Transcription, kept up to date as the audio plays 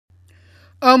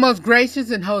O most gracious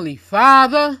and holy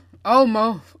Father, O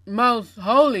most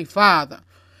holy Father,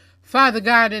 Father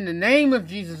God, in the name of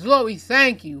Jesus, Lord, we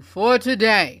thank you for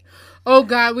today. Oh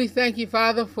God, we thank you,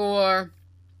 Father, for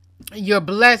your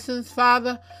blessings,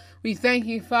 Father. We thank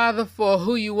you, Father, for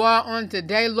who you are on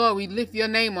today. Lord, we lift your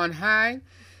name on high.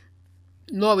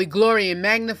 Lord, we glory and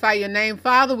magnify your name.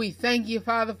 Father, we thank you,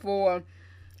 Father, for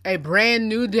a brand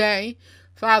new day.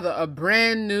 Father, a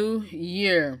brand new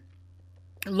year.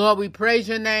 Lord, we praise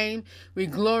your name. We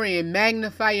glory and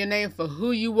magnify your name for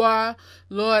who you are.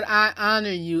 Lord, I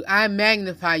honor you. I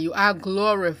magnify you. I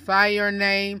glorify your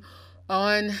name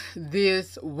on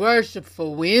this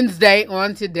worshipful Wednesday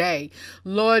on today.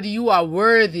 Lord, you are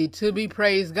worthy to be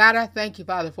praised. God, I thank you,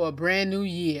 Father, for a brand new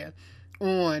year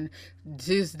on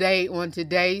this day, on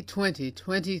today,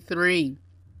 2023.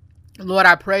 Lord,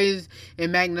 I praise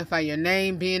and magnify your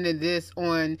name, being in this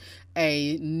on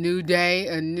a new day,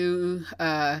 a new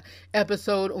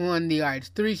episode on the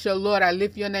RH3 show. Lord, I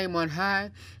lift your name on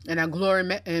high, and I glory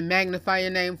and magnify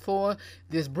your name for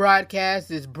this broadcast,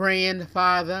 this brand,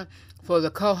 Father, for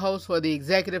the co-hosts, for the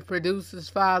executive producers,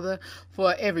 Father,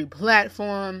 for every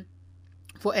platform,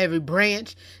 for every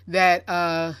branch that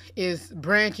is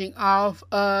branching off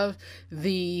of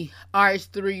the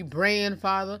RH3 brand,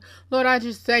 Father. Lord, I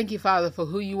just thank you, Father, for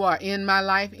who you are in my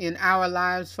life, in our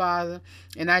lives, Father.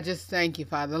 And I just thank you,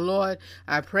 Father. Lord,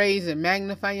 I praise and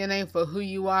magnify your name for who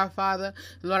you are, Father.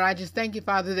 Lord, I just thank you,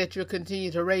 Father, that you'll continue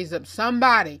to raise up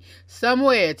somebody,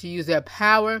 somewhere, to use their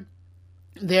power,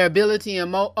 their ability,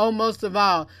 and most of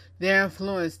all, their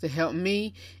influence to help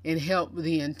me and help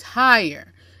the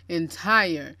entire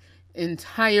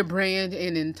brand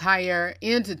and entire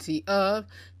entity of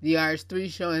the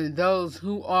RH3 show and those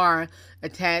who are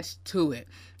attached to it.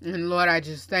 And Lord, I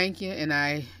just thank you, and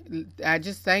I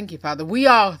just thank you, Father. We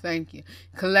all thank you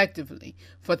collectively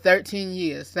for 13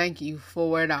 years. Thank you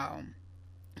for it all.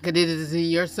 Because it is in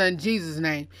your son Jesus'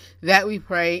 name that we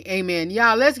pray. Amen.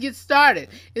 Y'all, let's get started.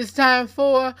 It's time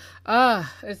for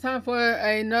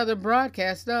another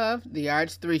broadcast of the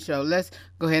RH3 show. Let's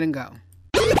go ahead and go.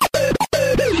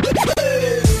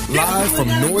 Live from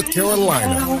North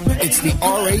Carolina, it's the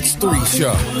RH3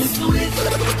 show.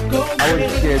 I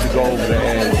wasn't scared to go over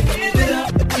there.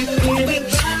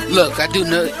 Look, I do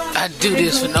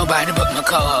this for nobody but my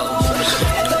co-host.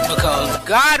 Because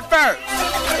God first,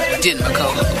 then my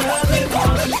co-host.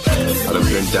 I done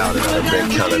been doubted, I done been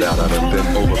counted out, I done been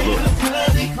overlooked.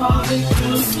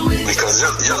 Because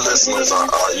your listeners are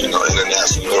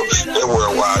international, they're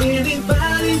worldwide.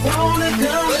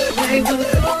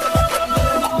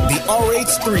 The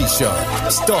RH3 show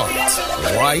starts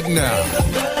right now.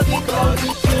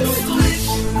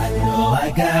 I know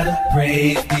I gotta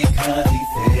praise because he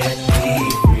set me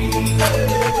free.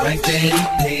 Right that he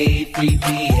paid free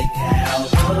me at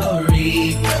Calvary.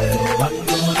 So I'm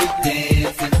gonna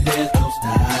dance and there's no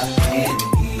stopping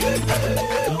me.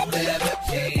 Don't ever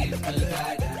change 'cause I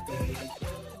got victory.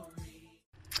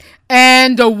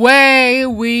 And away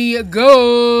we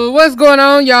go. What's going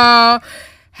on, y'all?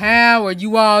 How are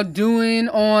you all doing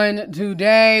on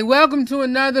today? Welcome to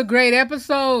another great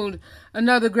episode,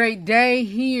 another great day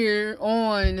here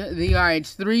on the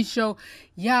RH3 show.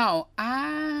 Y'all,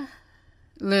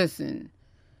 listen,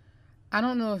 I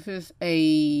don't know if it's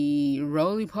a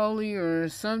roly-poly or a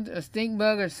stink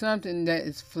bug or something that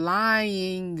is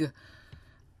flying.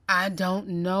 I don't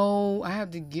know. I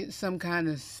have to get some kind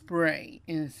of spray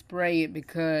and spray it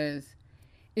because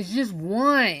it's just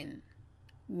one.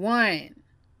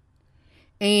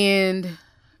 And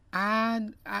I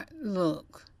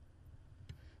look,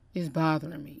 it's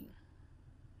bothering me.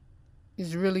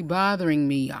 It's really bothering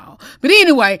me, y'all. But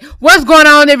anyway, what's going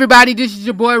on, everybody? This is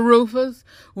your boy Rufus.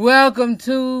 Welcome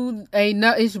to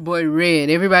it's your boy Red.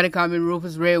 Everybody call me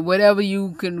Rufus Red, whatever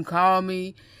you can call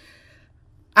me.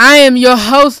 I am your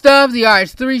host of the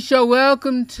RH3 show.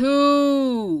 Welcome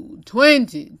to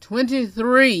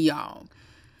 2023, y'all.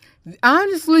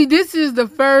 Honestly, this is the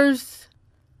first.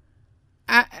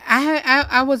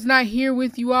 I was not here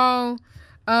with you all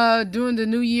during the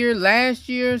new year last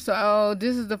year, so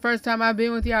this is the first time I've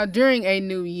been with y'all during a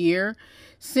new year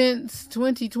since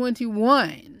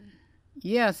 2021.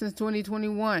 Yeah, since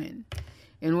 2021.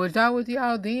 And was I with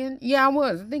y'all then? Yeah, I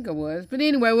was. I think I was. But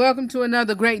anyway, welcome to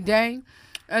another great day,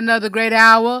 another great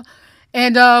hour.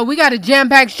 And we got a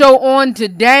jam-packed show on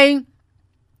today.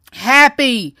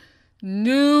 Happy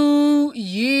New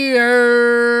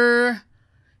Year.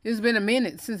 It's been a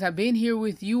minute since I've been here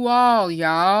with you all,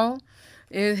 y'all.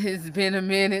 It has been a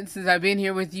minute since I've been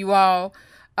here with you all.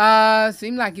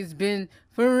 Seemed like it's been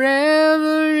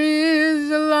forever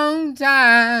is a long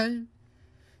time.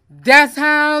 That's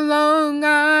how long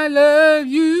I love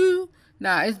you.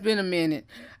 Nah, it's been a minute.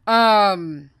 Yeah,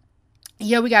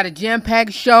 we got a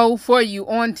jam-packed show for you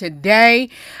on today.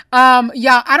 Y'all,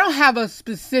 I don't have a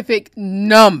specific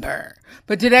number,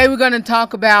 but today we're going to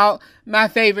talk about my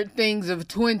favorite things of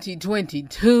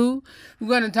 2022. We're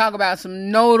going to talk about some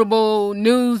notable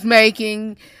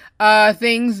news-making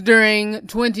things during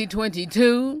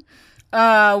 2022,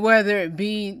 whether it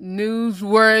be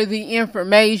newsworthy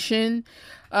information,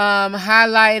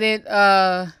 highlighted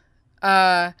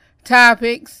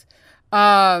topics.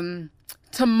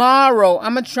 Tomorrow,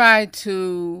 I'm going to try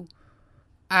to,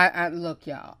 look,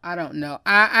 y'all, I don't know.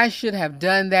 I should have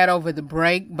done that over the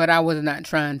break, but I was not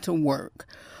trying to work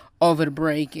over the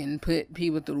break and put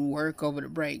people through work over the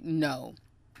break. No.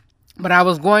 But I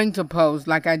was going to post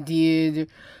like I did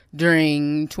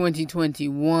during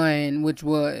 2021, which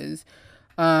was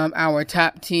our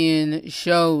top 10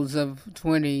 shows of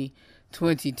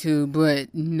 2022, but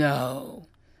no.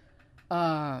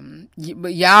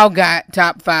 But y'all got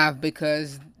top 5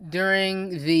 because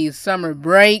during the summer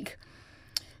break,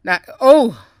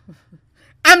 I'm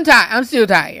tired. I'm still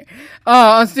tired.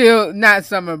 I'm still not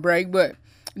summer break, but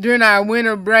during our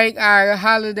winter break, our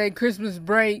holiday Christmas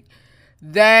break,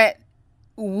 that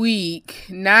week,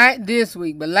 not this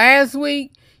week, but last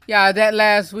week, y'all, that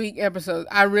last week episode,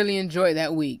 I really enjoyed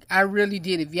that week. I really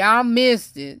did. If y'all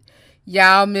missed it,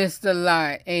 y'all missed a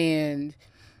lot, and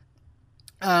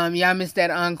y'all missed that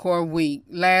encore week.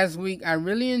 Last week, I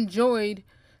really enjoyed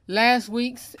last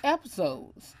week's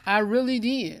episodes. I really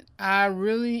did. I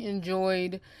really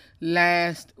enjoyed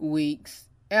last week's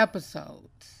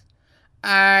episodes.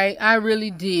 I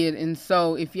really did. And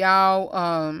so if y'all,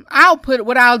 I'll put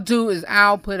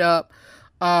up,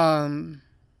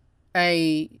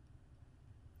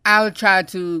 I'll try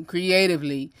to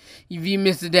creatively, if you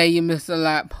missed a day, you missed a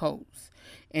lot posts.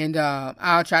 And,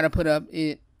 I'll try to put up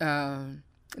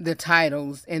the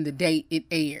titles and the date it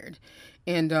aired.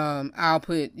 And, I'll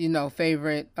put,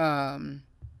 favorite, or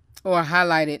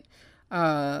highlighted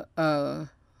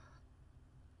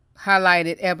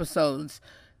episodes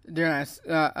during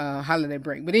our holiday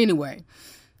break. But anyway,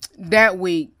 that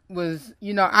week was,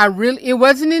 it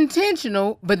wasn't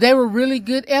intentional, but they were really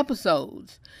good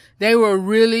episodes. And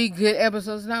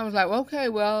I was like, okay,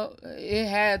 well, it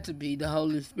had to be the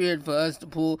Holy Spirit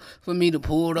for me to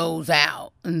pull those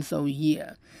out. And so,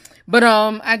 yeah. But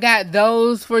I got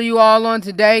those for you all on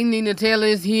today. Nina Taylor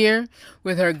is here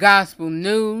with her gospel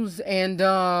news. And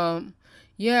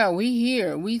yeah, we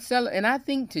here. We celebrate. And I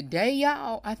think today,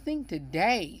 y'all,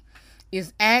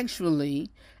 is actually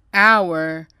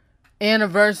our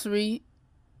anniversary.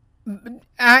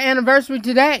 Our anniversary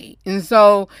today. And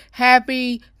so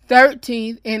happy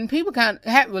 13th, and people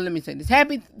let me say this.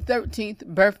 Happy 13th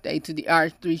birthday to the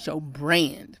RH3 show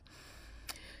brand.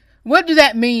 What do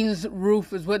that mean,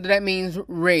 Rufus? What do that mean,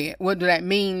 Red? What do that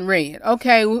mean, Red?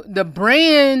 Okay, the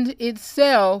brand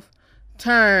itself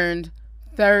turned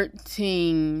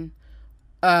 13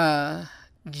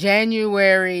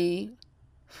 January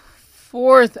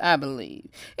 4th, I believe.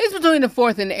 It's between the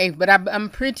 4th and the 8th, but I'm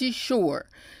pretty sure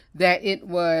that it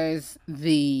was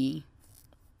the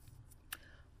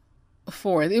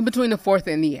 4th. It's between the 4th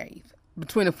and the 8th.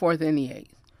 Between the 4th and the 8th.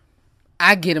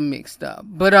 I get them mixed up.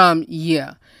 But,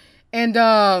 yeah.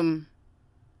 And,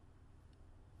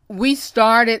 we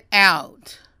started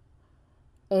out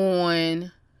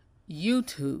on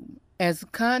YouTube as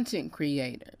content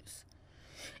creators.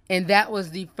 And that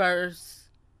was the first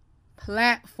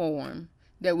platform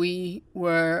that we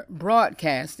were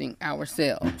broadcasting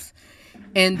ourselves.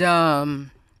 And,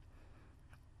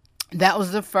 that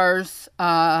was the first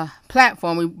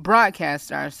platform we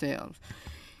broadcast ourselves.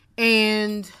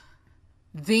 And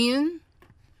then,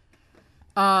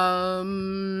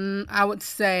 I would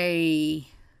say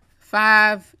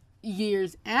 5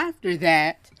 years after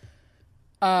that,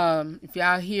 if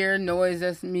y'all hear noise,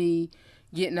 that's me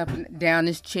getting up and down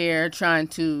this chair, trying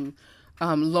to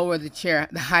lower the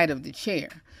height of the chair.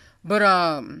 But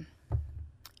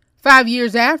 5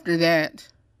 years after that,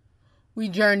 we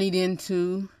journeyed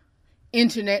into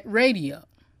internet radio.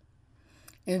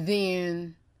 And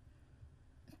then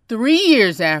 3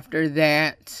 years after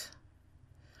that,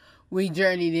 we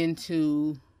journeyed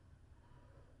into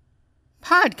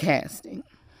podcasting.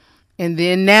 And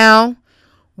then now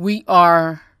we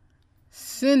are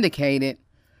syndicated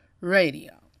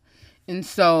radio. And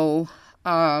so,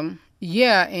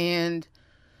 yeah, and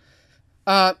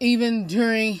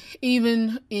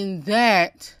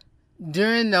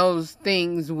during those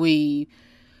things we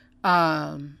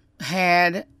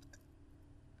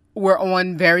were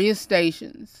on various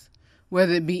stations,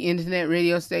 whether it be internet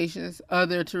radio stations,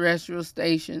 other terrestrial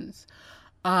stations,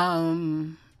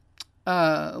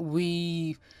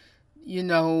 we,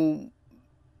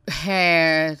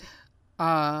 had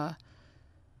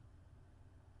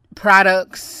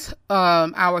products.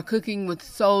 Our Cooking with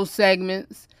Soul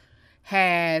segments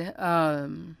had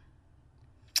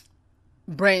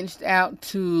branched out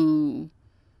to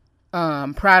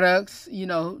products,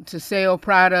 to sell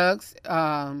products,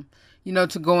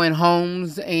 to go in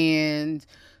homes and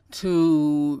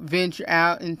to venture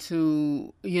out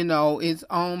into, its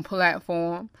own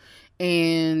platform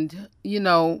and,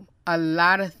 a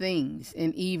lot of things.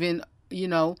 And even,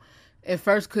 at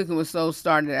first Cooking with Soul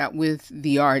started out with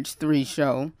the RH3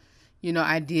 show.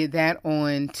 I did that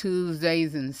on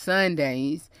Tuesdays and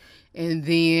Sundays. And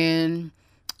then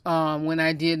when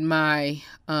I did my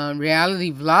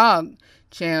reality vlog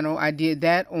channel, I did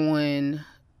that on,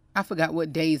 I forgot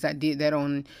what days I did that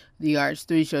on the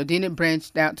RH3 show. Then it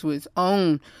branched out to its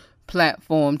own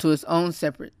platform, to its own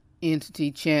separate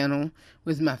entity channel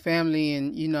with my family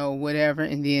and, whatever.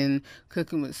 And then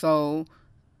Cooking with Soul,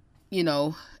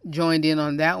 joined in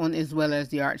on that one as well as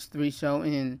the RH3 show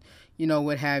and,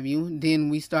 what have you. Then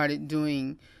we started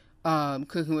doing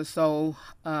Cooking with Soul,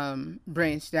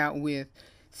 branched out with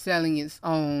selling its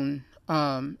own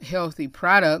healthy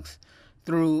products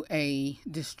through a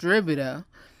distributor.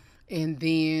 And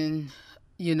then,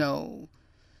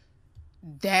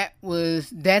 that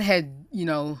had,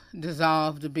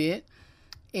 dissolved a bit.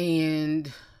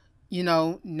 And,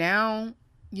 now,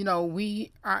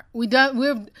 we've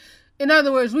done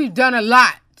a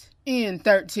lot in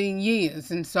 13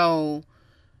 years. And so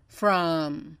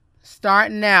from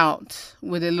starting out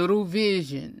with a little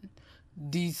vision,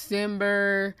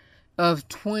 December of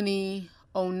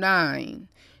 2009,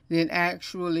 then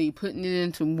actually putting it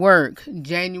into work,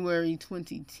 January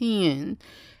 2010,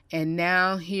 and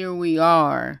now here we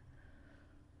are,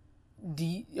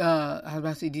 I was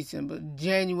about to say December,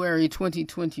 January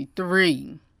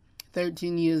 2023,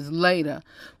 13 years later.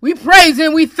 We praise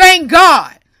and we thank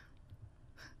God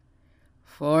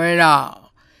for it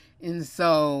all. And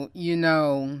so, we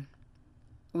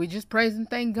just praise and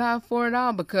thank God for it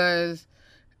all because,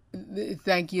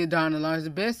 thank you, Donna Lawrence, the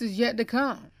best is yet to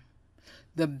come.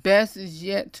 The best is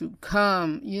yet to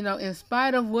come. In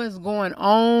spite of what's going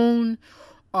on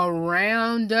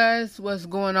around us, what's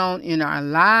going on in our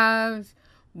lives,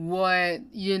 what,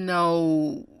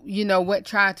 what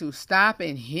tried to stop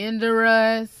and hinder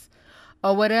us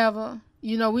or whatever,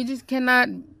 we just cannot,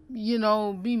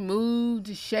 be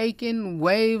moved, shaken,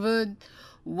 wavered,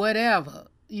 whatever.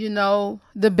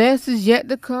 The best is yet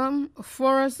to come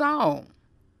for us all.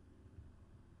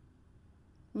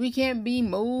 We can't be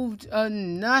moved or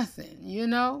nothing,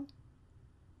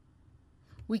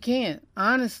 We can't.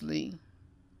 Honestly,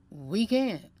 we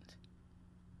can't.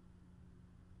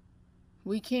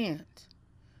 We can't.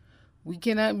 We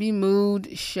cannot be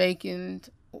moved, shaken,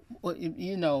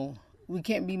 we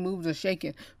can't be moved or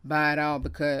shaken by it all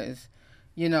because,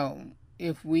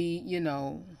 if we,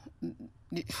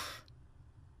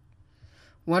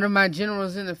 one of my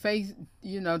generals in the faith,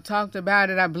 talked about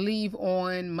it, I believe,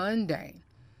 on Monday.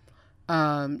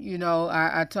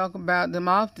 I talk about them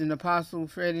often, Apostle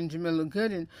Fred and Jamila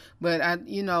Gooden, but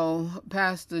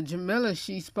Pastor Jamila,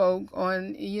 she spoke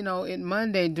on, it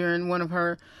Monday during one of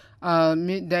her,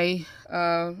 midday,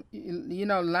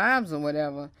 lives or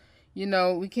whatever.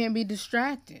 We can't be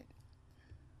distracted.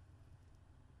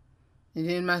 And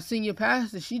then my senior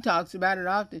pastor, she talks about it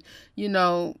often, you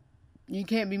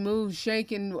can't be moved,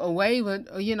 shaken, or wavered,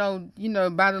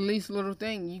 by the least little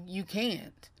thing. You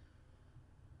can't.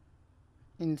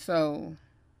 And so,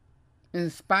 in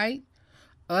spite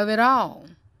of it all,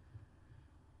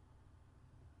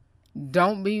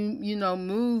 don't be,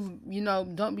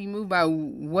 moved, don't be moved by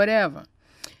whatever.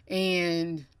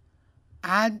 And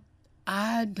I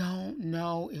don't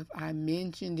know if I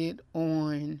mentioned it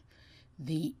on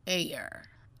the air.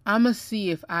 I'm going to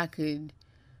see if I could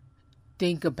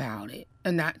think about it.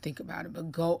 Not think about it,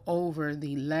 but go over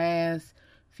the last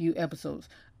few episodes.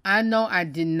 I know I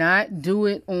did not do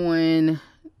it on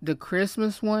the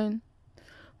Christmas one,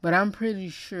 but I'm pretty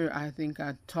sure I think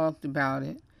I talked about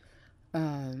it.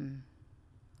 I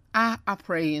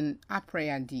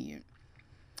pray I did,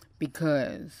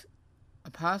 because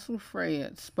Apostle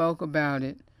Fred spoke about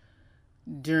it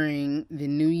during the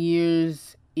New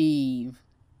Year's Eve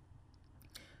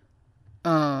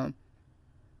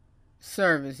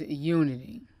service at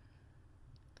Unity.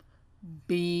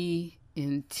 Be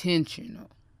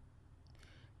intentional.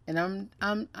 And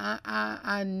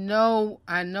I know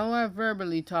I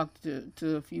verbally talked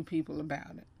to a few people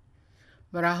about it,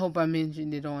 but I hope I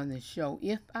mentioned it on the show.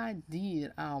 If I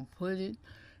did, I'll put it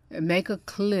and make a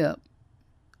clip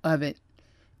of it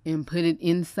and put it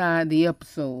inside the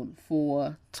episode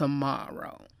for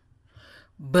tomorrow.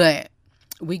 But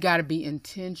we got to be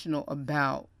intentional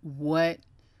about what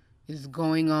is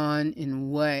going on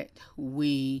and what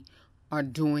we are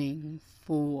doing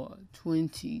for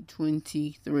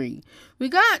 2023. We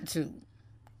got to.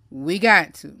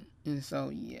 And so,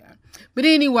 yeah. But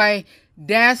anyway,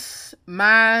 that's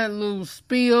my little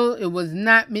spiel. It was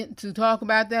not meant to talk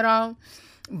about that all.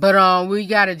 But we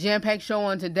got a jam-packed show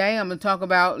on today. I'm going to talk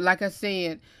about, like I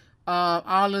said,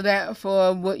 all of that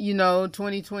for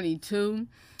 2022.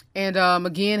 And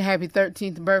again, happy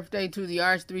 13th birthday to the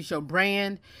RH3 Show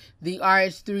brand. The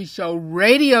RH3 Show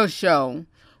radio show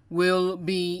will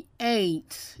be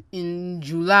 8 in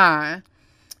July.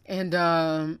 And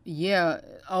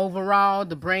overall,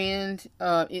 the brand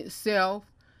itself,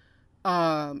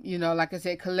 like I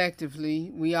said,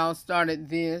 collectively, we all started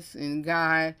this, and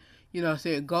God,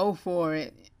 said go for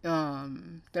it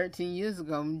 13 years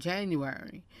ago in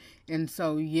January. And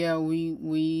so, we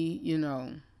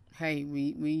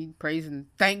praise and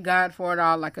thank God for it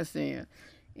all, like I said.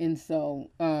 And so,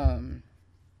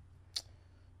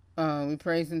 we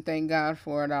praise and thank God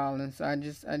for it all. And so I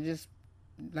just,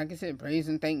 like I said, praise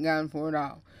and thank God for it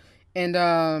all. And,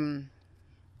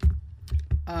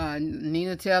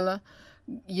 Nina Taylor,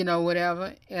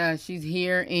 whatever, she's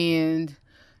here. And,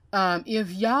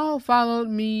 if y'all followed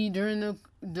me during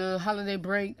the holiday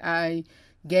break, I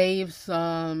gave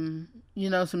some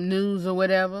news or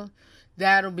whatever.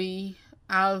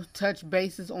 I'll touch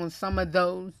bases on some of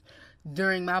those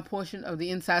during my portion of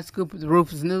the Inside Scoop with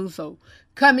Rufus News. So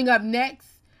coming up next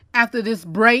after this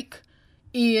break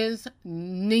is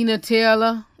Nina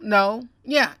Taylor.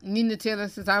 Nina Taylor.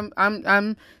 Since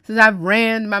I've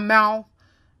ran my mouth,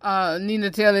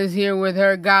 Nina Taylor is here with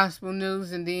her gospel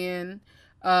news, and then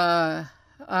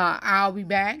I'll be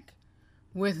back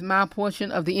with my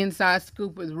portion of the Inside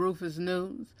Scoop with Rufus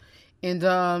News. And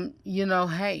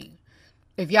hey,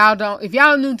 if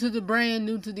y'all new to the brand,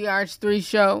 new to the RH3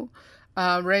 Show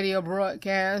radio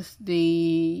broadcast,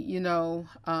 the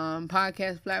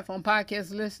podcast platform,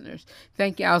 podcast listeners,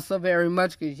 thank y'all so very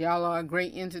much, because y'all are a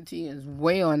great entity as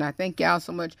well, and I thank y'all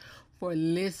so much for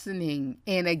listening.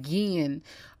 And again,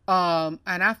 and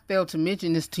I failed to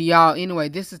mention this to y'all anyway,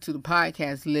 this is to the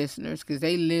podcast listeners, because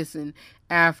they listen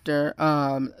after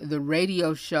the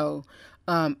radio show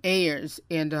airs,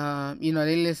 and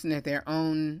they listen at their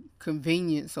own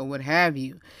convenience or what have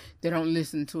you. They don't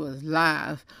listen to us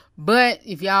live. But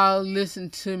if y'all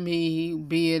listen to me,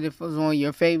 be it if it was on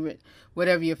your favorite,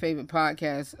 whatever your favorite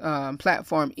podcast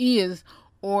platform is,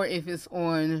 or if it's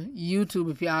on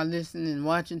YouTube, if y'all listening and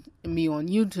watching me on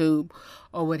YouTube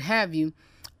or what have you,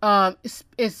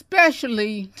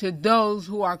 especially to those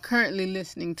who are currently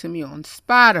listening to me on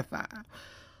Spotify,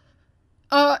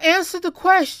 answer the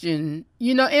question.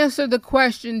 Answer the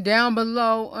question down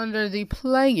below under the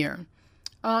player.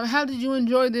 How did you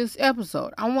enjoy this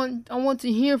episode? I want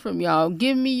to hear from y'all.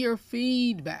 Give me your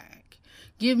feedback.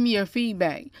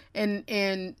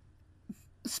 And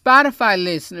Spotify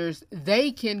listeners,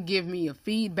 they can give me a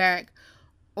feedback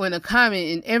in a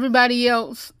comment. And everybody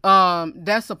else,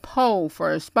 that's a poll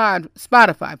for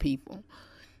Spotify people.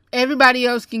 Everybody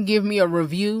else can give me a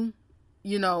review,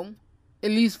 at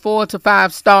least 4 to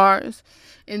 5 stars,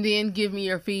 and then give me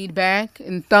your feedback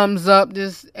and thumbs up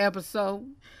this episode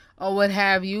or what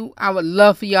have you. I would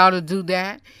love for y'all to do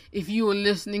that. If you are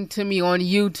listening to me on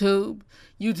YouTube,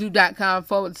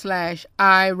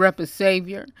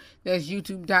 youtube.com/iRepaSavior. That's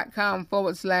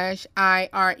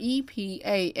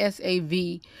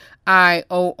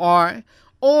youtube.com/iRepaSavior.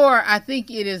 Or I think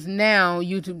it is now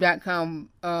youtube.com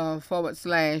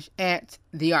 /at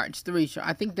the RH3 Show.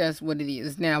 I think that's what it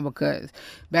is now, because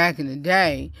back in the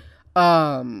day,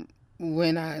 when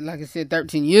like I said,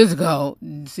 13 years ago,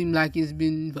 it seemed like it's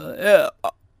been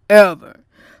forever.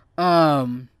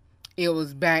 It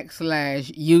was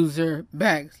 /user /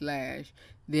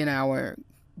 then our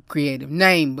creative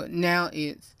name, but now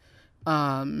it's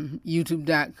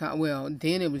youtube.com. Well,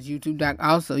 then it was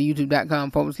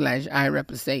youtube.com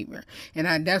 /iRepaSavior,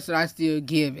 and that's what I still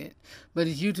give it. But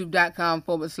it's youtube.com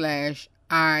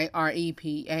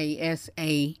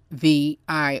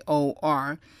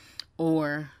 /iRepaSavior,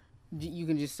 or you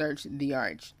can just search the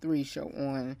RH3 Show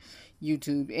on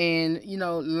YouTube, and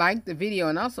like the video,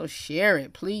 and also share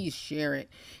it. Please share it,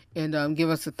 and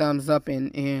give us a thumbs up.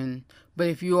 But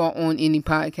if you are on any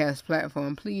podcast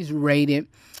platform, please rate it,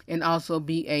 and also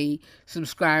be a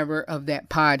subscriber of that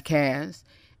podcast.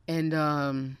 And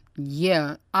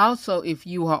also, if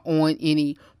you are on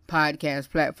any podcast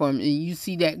platform and you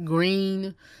see that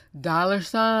green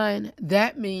 $,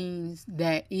 that means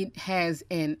that it has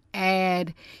an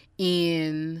ad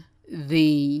in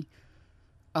the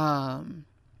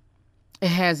it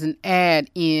has an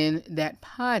ad in that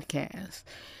podcast.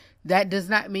 That does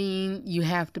not mean you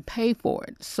have to pay for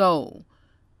it. So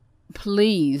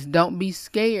please don't be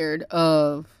scared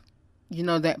of,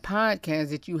 that podcast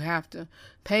that you have to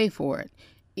pay for it.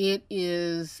 It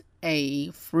is a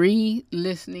free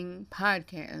listening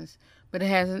podcast, but it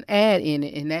has an ad in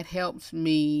it, and that helps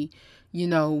me,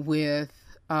 with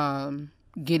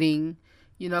getting,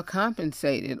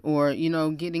 compensated, or,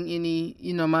 getting any,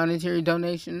 monetary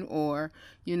donation, or,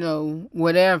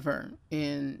 whatever.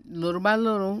 And little by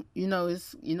little,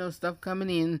 it's, stuff coming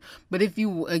in. But if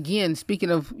you, again,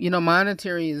 speaking of,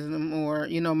 monetarism, or,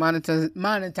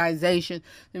 monetization,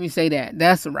 let me say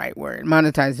that's the right word,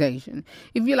 monetization.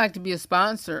 If you'd like to be a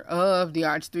sponsor of the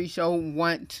RH3 Show,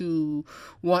 want the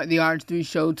RH3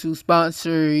 Show to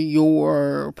sponsor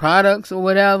your products or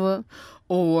whatever,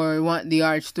 or want the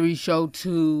RH3 Show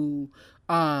to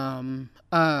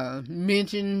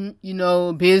mention,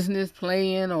 business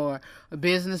plan or a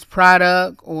business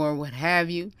product or what have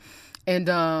you, and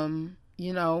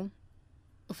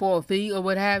for a fee or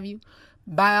what have you,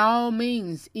 by all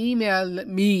means, email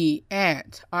me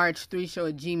at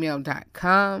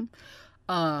rh3show@gmail.com.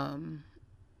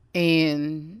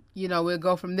 And, we'll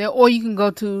go from there. Or you can go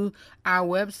to our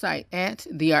website at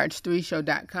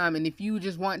therh3show.com. And if you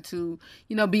just want to,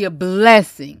 be a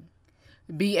blessing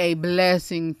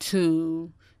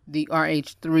to the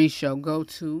RH3 Show, go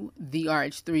to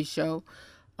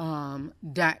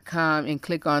therh3show.com and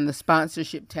click on the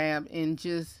sponsorship tab and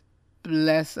just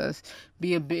bless us.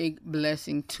 Be a big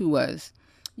blessing to us.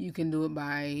 You can do it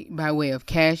by way of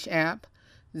Cash App,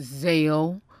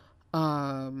 Zelle,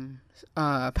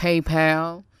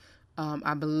 PayPal.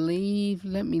 I believe,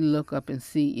 let me look up and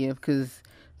see if, cause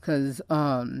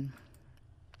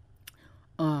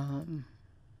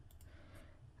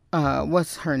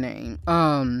what's her name?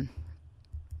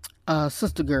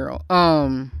 Sister girl.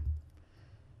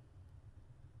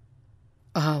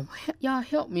 Y'all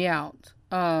help me out.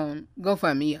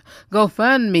 GoFundMe.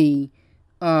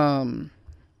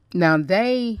 Now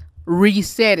they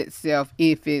reset itself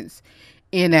if it's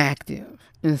inactive.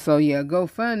 And so,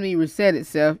 GoFundMe reset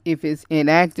itself if it's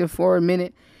inactive for a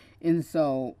minute. And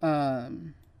so,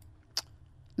 I'm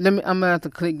gonna have to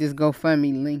click this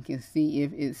GoFundMe link and see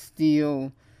if it's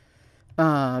still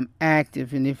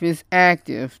active. And if it's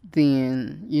active,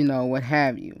 then, what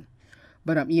have you.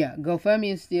 But,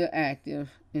 GoFundMe is still active.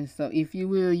 And so, if you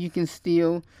will, you can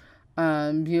still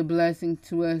be a blessing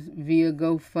to us via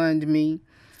GoFundMe.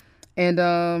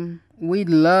 And we'd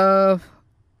love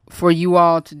for you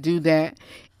all to do that,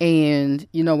 and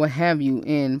what have you.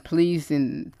 And please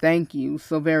and thank you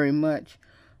so very much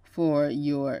for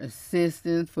your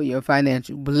assistance, for your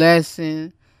financial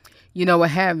blessing, what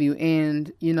have you.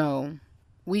 And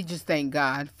we just thank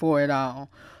God for it all.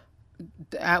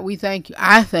 We thank you.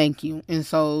 I thank you. And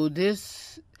so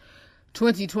this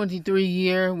 2023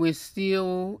 year, we're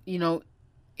still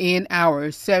in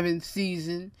our 7th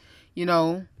season.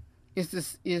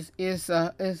 It's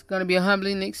going to be a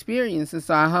humbling experience. And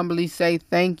so I humbly say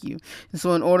thank you. And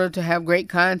so in order to have great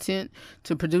content,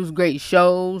 to produce great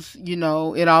shows,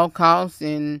 it all costs.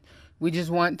 And we just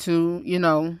want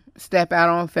to, step out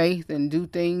on faith and do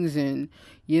things. And,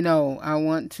 I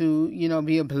want to,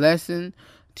 be a blessing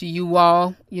to you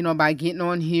all, by getting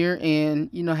on here and,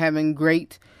 having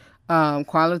great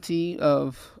quality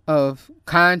of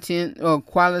content, or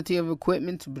quality of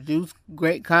equipment to produce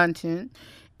great content.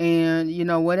 And,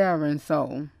 whatever. And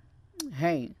so,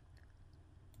 hey,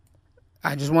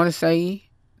 I just want to say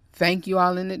thank you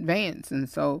all in advance. And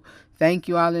so, thank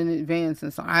you all in advance.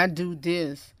 And so, I do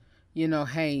this,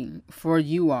 for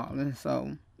you all. And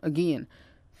so, again,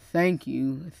 thank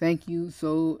you. Thank you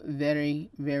so very,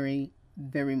 very,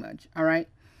 very much. All right.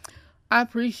 I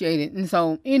appreciate it. And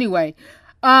so, anyway,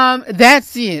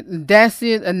 that's it. That's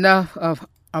it. Enough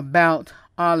about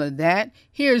all of that.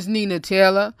 Here's Nina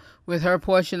Taylor with her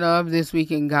portion of This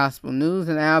Week in Gospel News,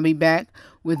 and I'll be back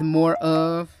with more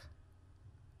of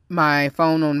my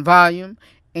phone on volume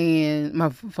and my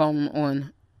phone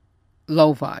on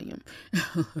low volume.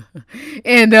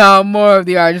 And more of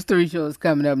the RH3 Show is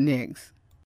coming up next.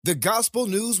 The Gospel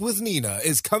News with Nina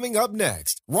is coming up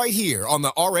next, right here on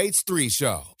the RH3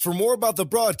 Show. For more about the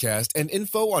broadcast and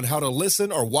info on how to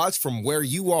listen or watch from where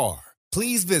you are,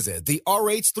 please visit the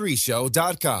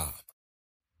RH3show.com.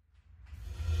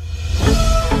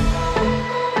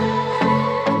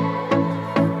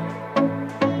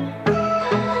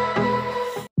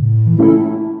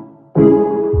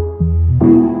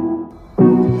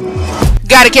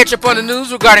 got to catch up on the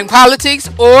news regarding politics,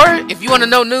 or if you want to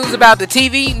know news about the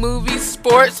TV, movies,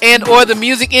 sports, and or the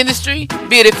music industry,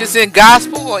 be it if it's in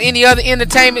gospel or any other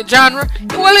entertainment genre,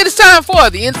 well, it is time for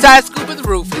the Inside Scoop of the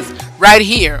Rufus, right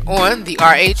here on the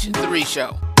RH3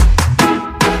 Show.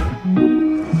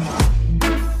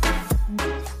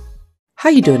 How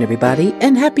you doing, everybody,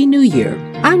 and Happy New Year.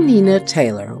 I'm Nina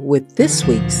Taylor with this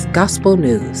week's Gospel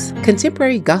News.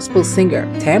 Contemporary gospel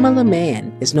singer Tamala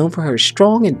Mann is known for her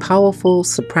strong and powerful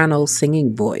soprano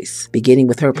singing voice, beginning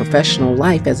with her professional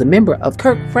life as a member of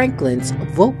Kirk Franklin's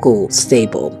vocal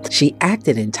stable. She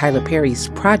acted in Tyler Perry's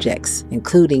projects,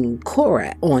 including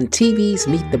Cora on TV's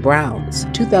Meet the Browns,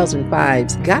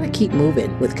 2005's Gotta Keep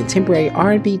Moving, with contemporary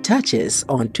R&B touches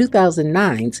on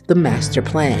 2009's The Master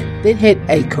Plan, then hit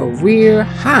a career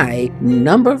high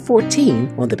number 14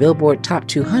 on the Billboard Top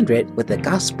 200 with the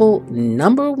gospel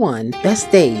 #1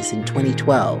 Best Days in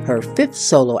 2012. Her fifth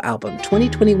solo album,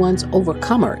 2021's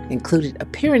Overcomer, included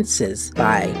appearances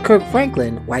by Kirk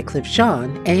Franklin, Wycliffe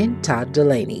Jean, and Todd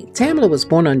Dulaney. Tamala was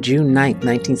born on June 9,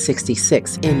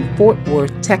 1966 in Fort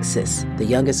Worth, Texas. The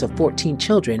youngest of 14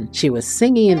 children, she was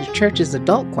singing in the church's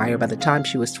adult choir by the time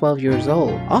she was 12 years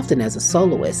old, often as a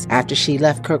soloist. After she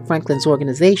left Kirk Franklin's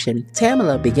organization,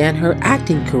 Tamala began her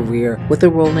acting career with a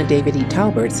role in David E.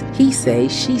 Talbert's He Say,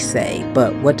 She Say,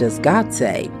 But What Does God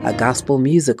Say?, a gospel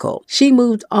musical. She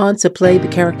moved on to play the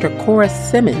character Cora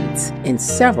Simmons in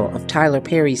several of Tyler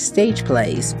Perry's stage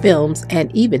plays, films,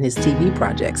 and even his TV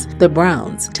projects, The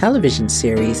Browns, television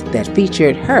series that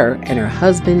featured her and her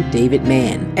husband David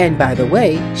Mann. And by the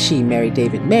way, she married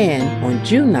David Mann on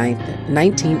June 9,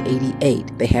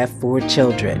 1988. They have 4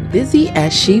 children. Busy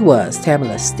as she was,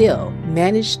 Tamala still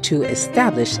managed to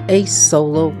establish a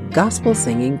solo gospel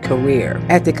singing career.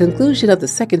 At the conclusion of the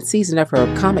second season of her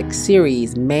comic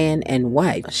series Man and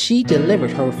Wife, she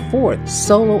delivered her 4th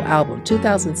solo album,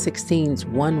 2016's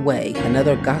One Way,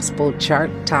 another gospel chart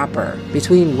topper.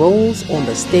 Between roles on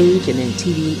the stage and in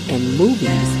TV and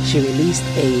movies, she released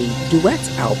a duet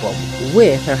album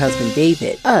with her husband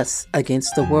David, Us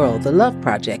Against the World, The Love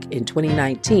Project, in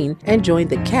 2019, and joined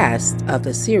the cast of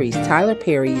the series Tyler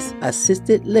Perry's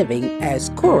Assisted Living as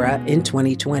Cora in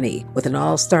 2020. With an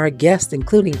all-star guest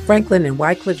including Franklin and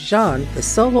Wycliffe Jean, the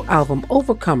solo album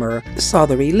Overcomer saw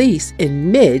the release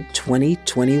in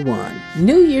mid-2021.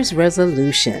 New Year's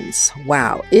resolutions.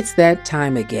 Wow, it's that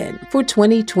time again for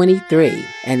 2023.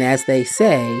 And as they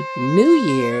say, new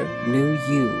year, new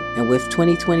you. And with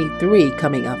 2023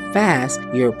 coming up fast,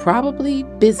 you're probably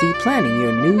busy planning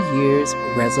your New Year's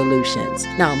resolutions.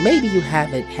 Now, maybe you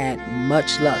haven't had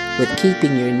much luck with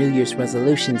keeping your New Year's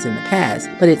resolutions in the past,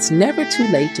 but it's never too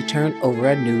late to turn over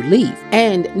a new leaf.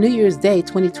 And New Year's Day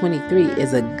 2023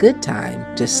 is a good time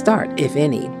to start, if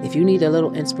any. If you need a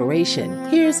little inspiration,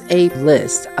 here's a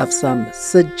list of some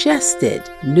suggested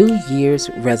New Year's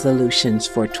resolutions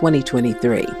for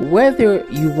 2023. Whether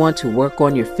you want to work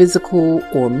on your physical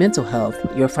or mental health,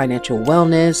 your financial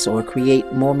wellness, or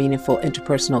create more meaningful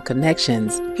interpersonal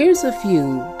connections, here's a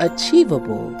few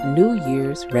achievable New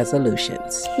Year's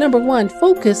resolutions. Number 1,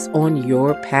 focus on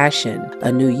your passion.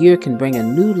 A new year can bring a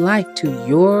new life to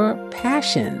your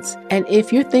passions. And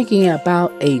if you're thinking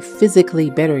about a physically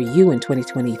better you in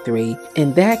 2023,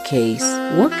 in that case,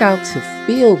 work out to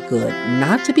feel good,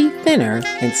 not to be thinner,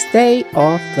 and stay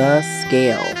off the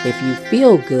scale. If you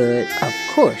feel good, of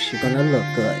course you're going to look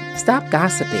good. Stop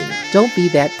gossiping. Don't be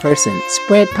that person.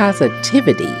 Spread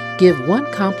positivity. Give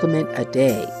one compliment a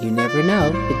day. You never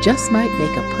know. It just might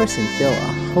make a person feel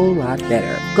a whole lot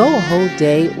better. Go a whole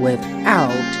day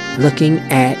without looking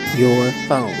at your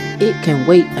phone. It can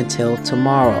wait until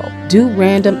tomorrow. Do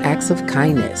random acts of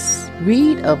kindness.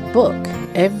 Read a book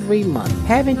every month.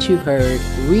 Haven't you heard?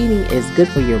 Reading is good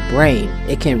for your brain.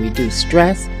 It can reduce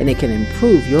stress and it can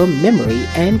improve your memory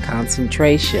and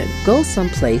concentration. Go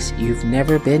someplace you've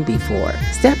never been before.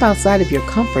 Step outside of your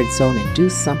comfort zone and do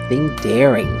something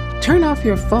daring. Turn off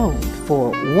your phone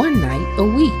for one night a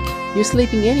week. You're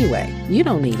sleeping anyway. You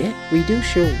don't need it.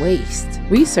 Reduce your waste.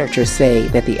 Researchers say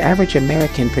that the average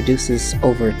American produces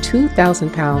over 2,000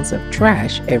 pounds of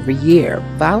trash every year.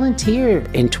 Volunteer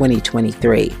in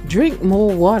 2023. Drink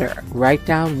more water. Write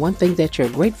down one thing that you're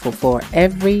grateful for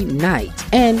every night.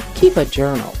 And keep a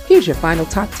journal. Here's your final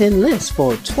top 10 list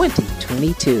for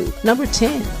 2022. Number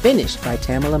 10, Finished by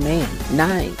Tamala Mann.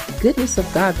 9, Goodness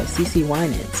of God by CeCe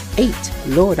Winans.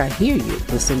 8, Lord, I Hear You.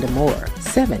 Listen to More.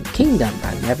 7, Kingdom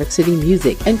by Maverick City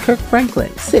Music and Kirk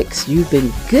Franklin. 6, You've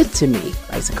Been Good to Me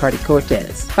by Zacardi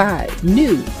Cortez. 5,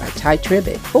 New by Ty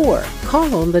Tribbett. 4,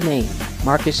 Call on the Name by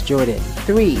Marcus Jordan.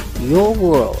 3, Your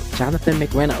World, Jonathan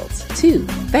McReynolds. 2,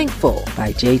 Thankful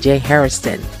by J.J.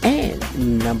 Harrison. And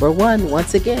Number 1,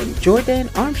 once again, Jordan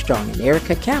Armstrong and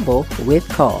Erica Campbell with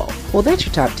Call. Well, that's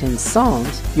your top 10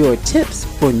 songs, your tips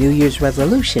for New Year's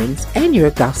resolutions, and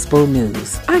your gospel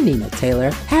news. I'm Nina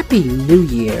Taylor. Happy New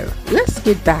Year. Let's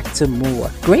get back to more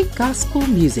great gospel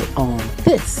music on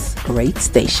this great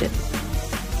station.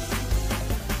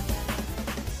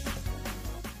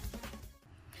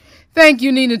 Thank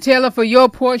you, Nina Taylor, for your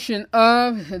portion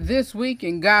of This Week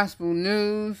in Gospel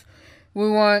News. We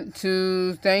want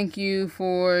to thank you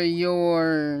for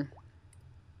your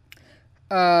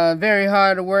very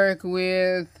hard work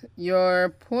with your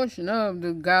portion of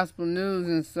the Gospel News.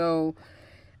 And so,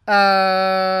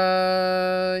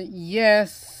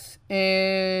 yes,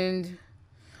 and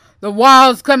The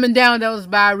Walls Coming Down, that was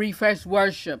by Refresh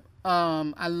Worship.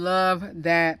 I love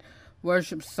that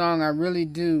worship song. I really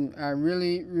do. I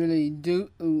really, really do.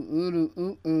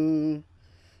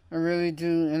 I really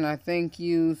do. And I thank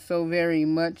you so very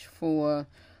much for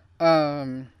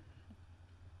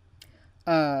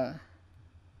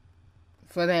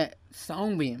that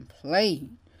song being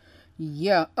played.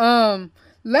 Yeah.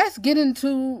 Let's get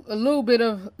into a little bit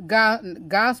of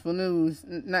gospel news.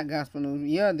 Not gospel news.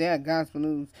 Yeah, that gospel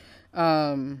news.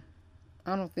 I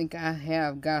don't think I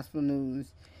have gospel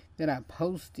news that I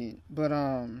posted, but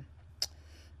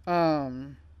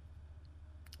some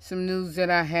news that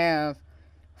I have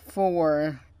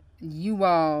for you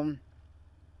all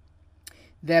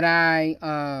that I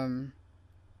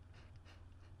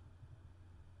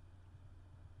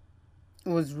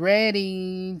was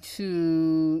ready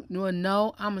to I'm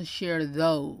gonna share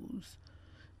those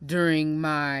during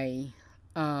my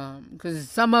because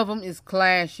some of them is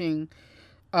clashing.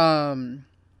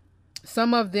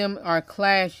 Some of them are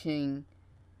clashing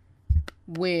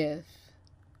with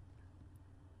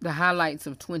the highlights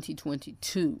of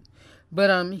 2022.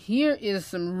 But here is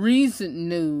some recent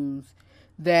news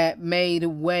that made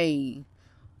way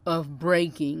of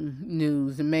breaking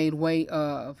news and made way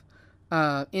of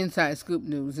inside scoop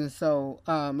news. And so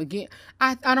again,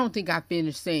 I don't think I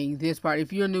finished saying this part.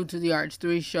 If you're new to the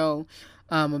RH3 show,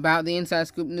 about the inside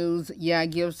scoop news, I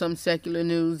give some secular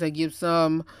news, I give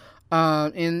some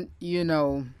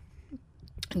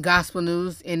gospel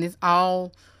news, and it's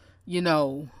all,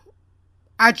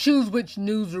 I choose which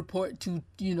news report to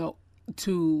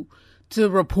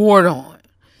report on.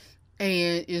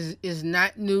 And is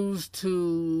not news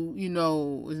to,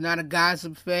 it's not a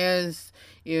gossip fest.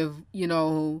 If,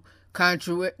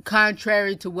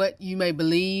 contrary to what you may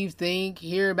believe, think,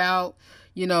 hear about,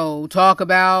 talk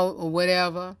about, or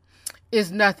whatever,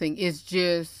 it's nothing. It's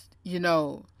just,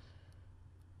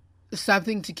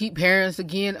 something to keep parents,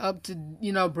 again, up to,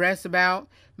 breast about,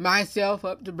 myself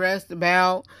up to breast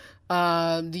about,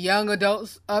 the young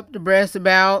adults up to breast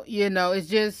about, it's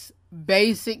just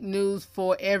basic news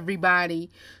for everybody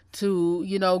to,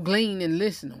 glean and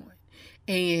listen on.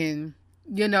 And,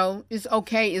 it's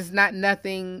okay. It's not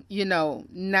nothing,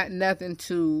 not nothing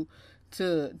to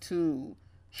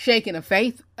shaking a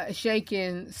faith,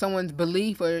 shaking someone's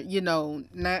belief, or,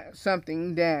 not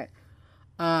something that,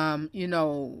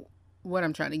 what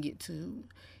I'm trying to get to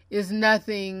is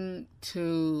nothing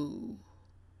to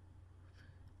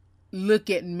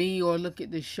look at me or look at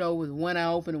the show with one eye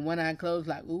open and one eye closed,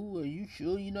 like, ooh, are you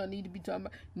sure you don't need to be talking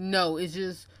about? No,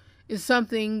 it's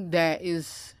something that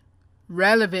is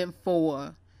relevant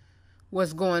for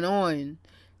what's going on,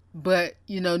 but,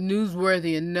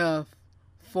 newsworthy enough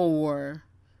for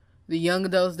the young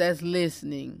adults that's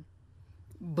listening,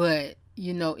 but,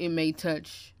 it may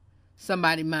touch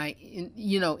somebody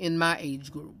in my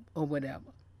age group or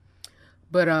whatever.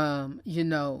 But,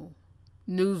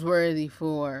 newsworthy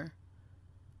for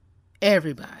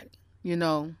everybody,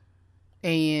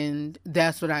 and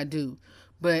that's what I do.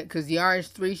 But because the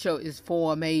RH3 show is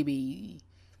for maybe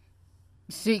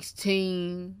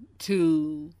 16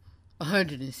 to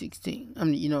 116.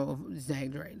 I'm,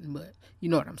 exaggerating, but you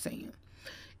know what I'm saying.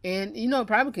 And,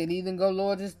 probably could even go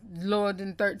lower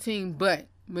than 13, but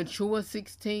mature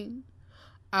 16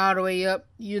 all the way up,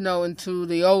 into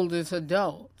the oldest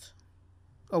adult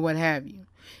or what have you.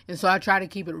 And so I try to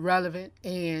keep it relevant,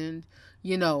 and,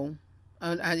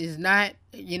 it's not,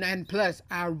 and plus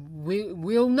I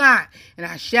will not, and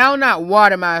I shall not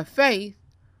water my faith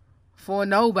for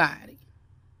nobody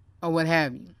or what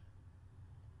have you.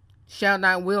 Shall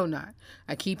not, will not.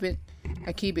 I keep it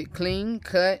clean,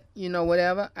 cut,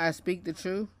 whatever. I speak the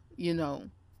truth,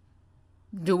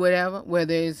 do whatever,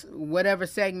 whether it's whatever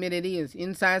segment it is,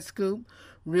 Inside Scoop,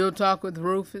 Real Talk with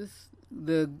Rufus,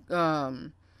 the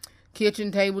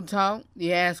Kitchen Table Talk,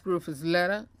 the Ask Rufus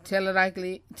Letter, tell it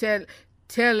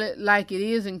like it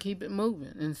is and keep it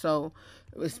moving. And so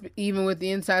Even with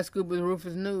the inside scoop with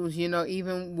Rufus News,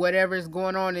 even whatever is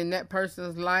going on in that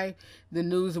person's life, the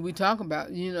news that we talk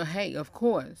about, hey, of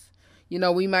course,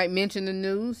 we might mention the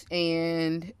news,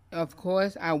 and of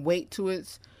course, I wait till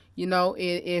it's,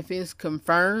 if it's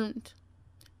confirmed,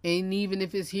 and even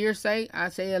if it's hearsay, I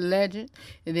say alleged,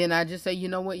 and then I just say, you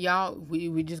know what, y'all,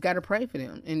 we just got to pray for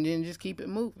them, and then just keep it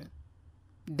moving.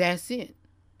 That's it.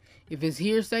 If it's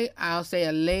hearsay, I'll say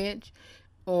alleged.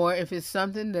 Or if it's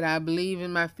something that I believe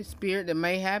in my spirit that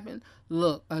may happen,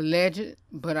 look, alleged,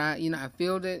 but I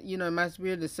feel that, in my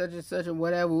spirit that such and such or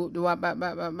whatever, but,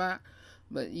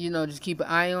 just keep an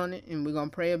eye on it, and we're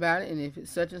going to pray about it, and if it's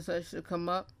such and such to come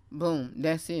up, boom,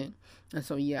 that's it. And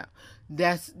so, yeah,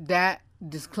 that's that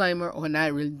disclaimer, or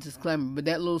not really disclaimer, but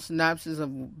that little synopsis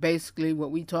of basically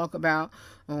what we talk about,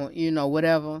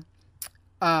 whatever,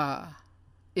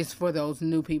 it's for those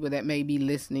new people that may be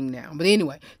listening now. But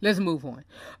anyway, let's move on.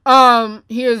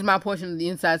 Here's my portion of the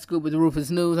Inside Scoop with Rufus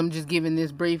News. I'm just giving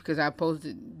this brief because I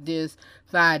posted this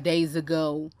 5 days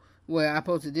ago. Well, I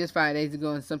posted this 5 days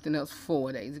ago and something else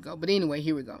 4 days ago. But anyway,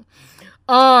 here we go.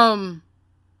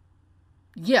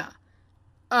 Yeah.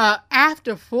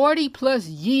 After 40 plus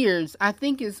years, I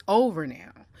think it's over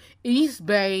now. East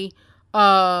Bay,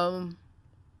 the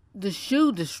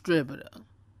shoe distributor,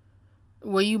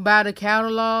 where you buy the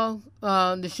catalog,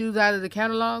 the shoes out of the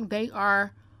catalog, they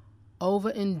are over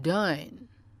and done.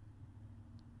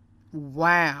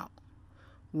 Wow.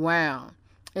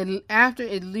 And after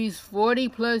at least 40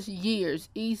 plus years,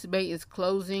 East Bay is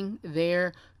closing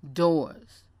their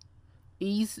doors.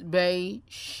 East Bay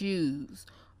Shoes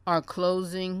are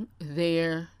closing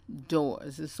their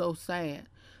doors. It's so sad.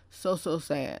 So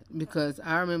sad. Because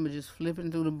I remember just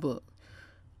flipping through the book.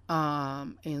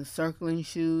 And circling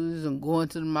shoes and going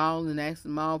to the mall and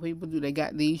asking the mall people, do they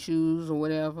got these shoes or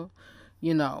whatever,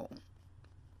 because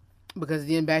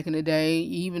then back in the day,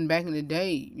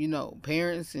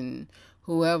 parents and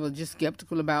whoever just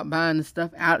skeptical about buying the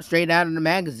stuff straight out of the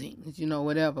magazines,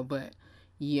 whatever. But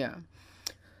yeah,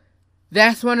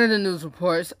 that's one of the news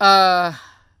reports.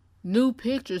 New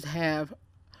pictures have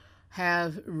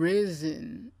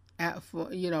risen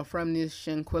from this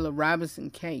Shanquella Robinson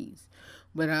case.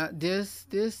 But this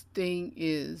thing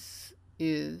is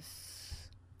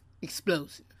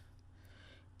explosive,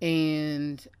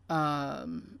 and a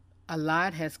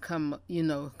lot has come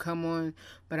on.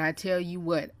 But I tell you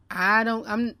what,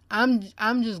 I'm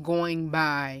just going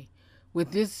by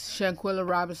with this Shanquella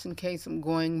Robinson case. I'm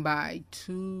going by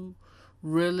two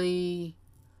really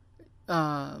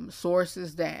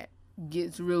sources that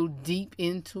gets real deep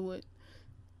into it,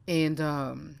 and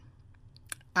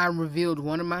I revealed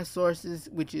one of my sources,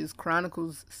 which is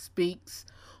Chronicles Speaks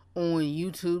on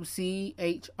YouTube,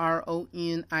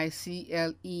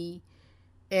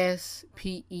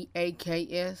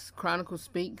 ChroniclesSpeaks, Chronicles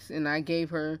Speaks, and I gave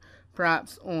her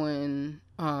props on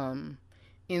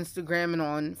Instagram and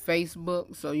on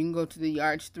Facebook, so you can go to the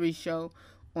RH3 show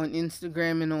on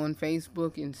Instagram and on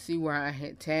Facebook and see where I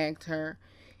had tagged her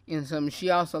in some. She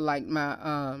also liked my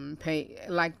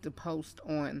liked the post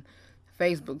on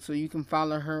Facebook, so you can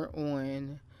follow her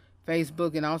on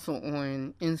Facebook and also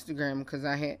on Instagram, because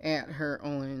I had at her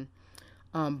on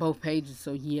both pages.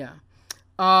 So yeah,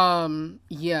 So and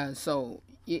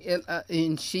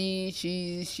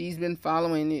she's been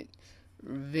following it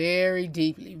very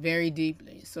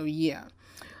deeply. So yeah,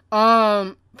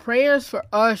 prayers for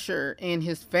Usher and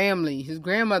his family. His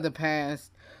grandmother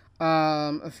passed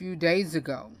a few days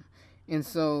ago, and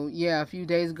so yeah, a few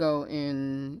days ago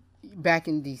back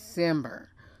in December.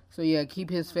 So yeah, keep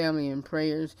his family in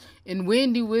prayers. And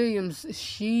Wendy Williams,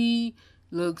 she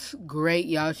looks great,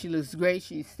 y'all. She looks great.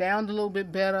 She sounds a little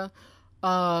bit better.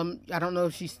 I don't know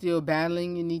if she's still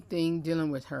battling anything,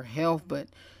 dealing with her health, but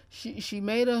she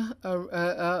made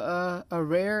a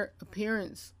rare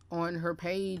appearance on her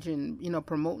page, and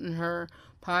promoting her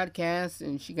podcast,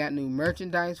 and she got new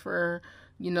merchandise for her,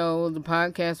 the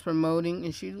podcast promoting,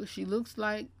 and she looks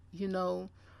like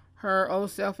her old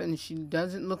self, and she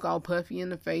doesn't look all puffy in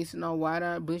the face and all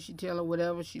wide-eyed, bushy-tailed or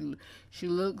whatever. She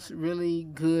looks really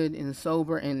good and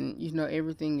sober, and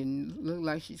everything, and look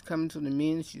like she's coming to the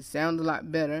men. She sounds a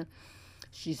lot better.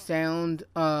 She sound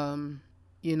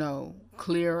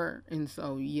clearer, and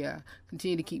so yeah,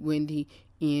 continue to keep Wendy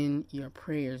in your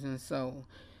prayers. And so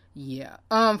yeah,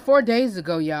 4 days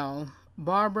ago, y'all,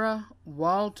 Barbara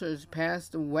Walters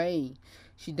passed away.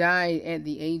 She died at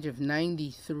the age of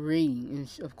 93, and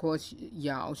of course,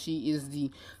 y'all, she is the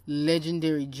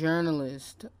legendary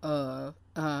journalist and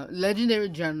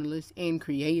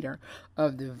creator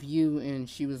of The View, and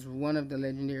she was one of the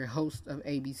legendary hosts of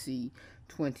ABC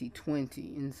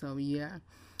 2020. And so, yeah,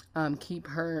 keep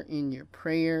her in your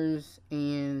prayers.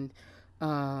 And,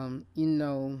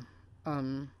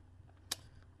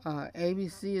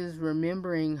 ABC is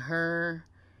remembering her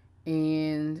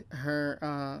and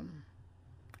her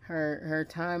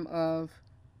time of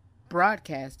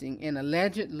broadcasting. And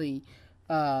allegedly,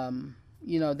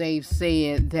 they've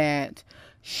said that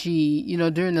she,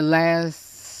 during the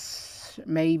last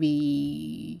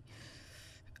maybe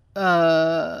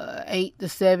 8 to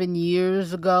 7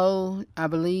 years ago, I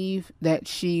believe, that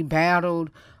she battled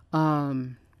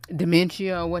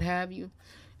dementia or what have you.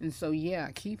 And so, yeah,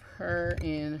 keep her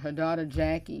and her daughter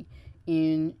Jackie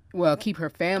keep her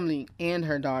family and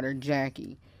her daughter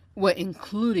Jackie,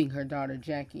 including her daughter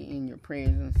Jackie, in your prayers.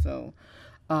 And so,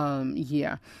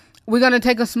 yeah. We're going to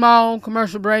take a small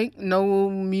commercial break. No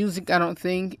music, I don't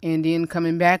think. And then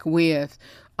coming back with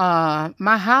my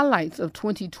highlights of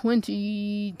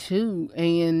 2022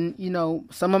 and,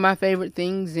 some of my favorite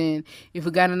things. And if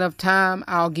we got enough time,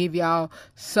 I'll give y'all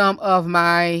some of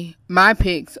my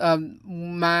picks of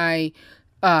my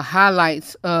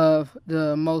highlights of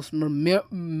the most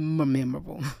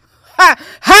memorable.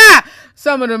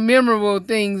 Some of the memorable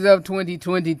things of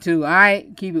 2022. All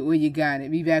right, keep it where you got it.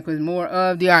 Be back with more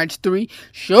of the RH3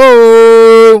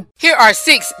 show. Here are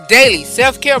 6 daily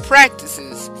self-care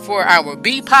practices for our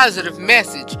Be Positive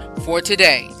message for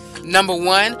today. Number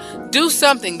 1, do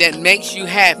something that makes you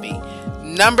happy.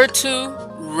 Number 2,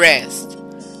 rest.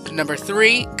 Number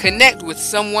 3, connect with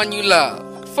someone you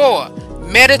love. 4,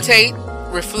 meditate,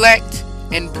 reflect,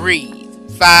 and breathe.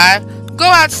 5, go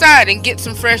outside and get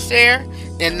some fresh air.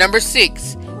 And number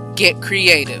 6, get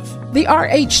creative. The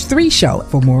RH3 Show.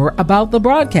 For more about the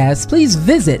broadcast, please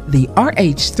visit the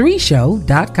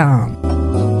RH3show.com.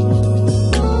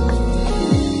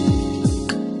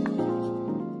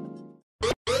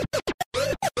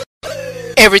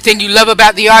 Everything you love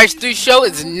about the RH3 Show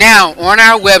is now on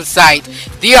our website,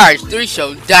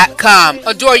 therh3show.com.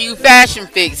 Adore You Fashion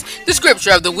Fix, the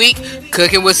scripture of the week,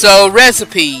 cooking with soul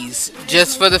recipes,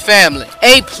 just for the family,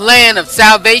 a plan of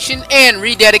salvation and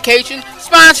rededication,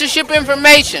 sponsorship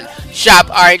information, shop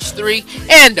RH3,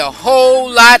 and a whole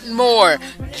lot more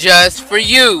just for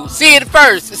you. See it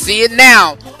first, see it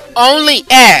now, only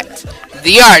at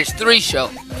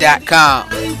therh3show.com.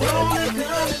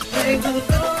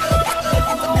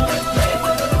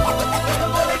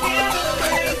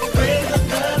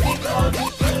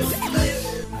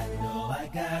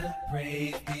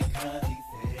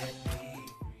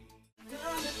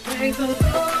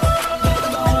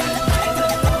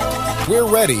 We're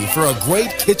ready for a great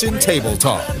kitchen table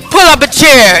talk. Pull up a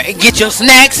chair and get your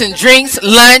snacks and drinks,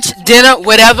 lunch, dinner,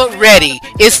 whatever ready.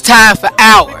 It's time for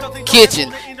our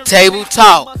kitchen table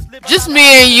talk. Just me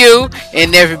and you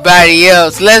and everybody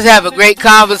else. Let's have a great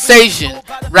conversation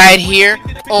right here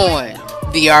on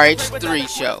the RH3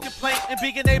 Show.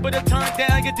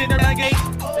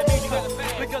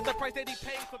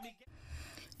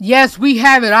 Yes, we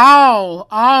have it all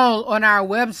on our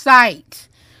website.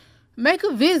 Make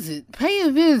a visit. Pay a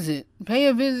visit.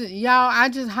 Y'all, I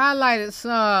just highlighted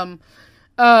some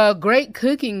great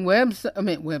cooking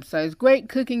websites, great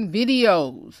cooking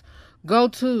videos. Go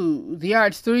to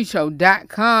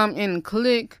therh3show.com and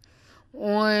click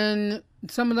on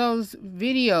some of those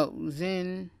videos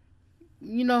and,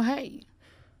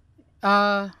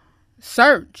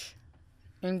 search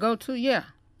and go to,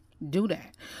 do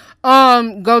that.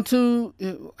 Go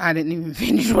to, I didn't even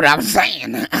finish what I was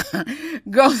saying.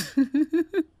 Go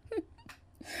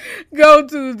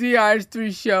to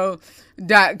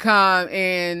therh3show.com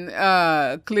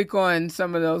and click on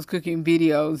some of those cooking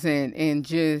videos and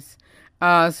just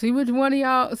see which one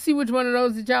of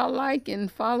those that y'all like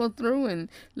and follow through and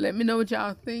let me know what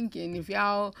y'all think. And if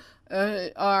y'all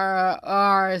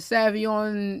are savvy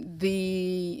on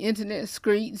the internet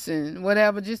streets and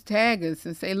whatever, just tag us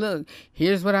and say, look,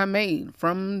 here's what I made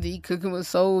from the Cooking with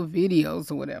Soul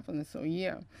videos or whatever. And so,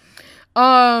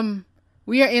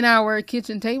 we are in our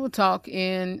kitchen table talk,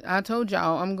 and I told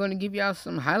y'all I'm going to give y'all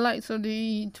some highlights of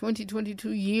the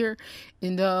 2022 year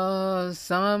and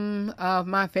some of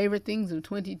my favorite things of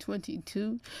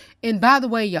 2022. And by the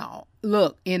way, y'all,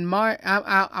 look, in March,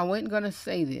 I wasn't going to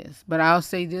say this, but I'll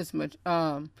say this much.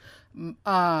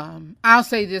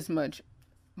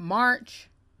 March,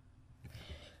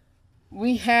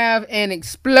 we have an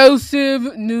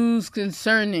explosive news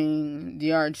concerning the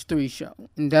RH3 Show,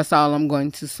 and that's all I'm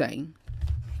going to say.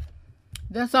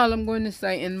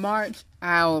 In March,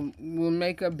 I will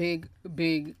make a big,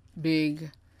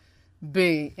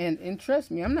 and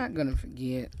trust me, I'm not going to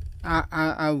forget.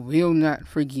 I will not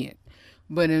forget.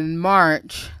 But in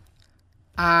March,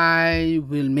 I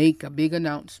will make a big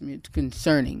announcement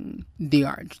concerning the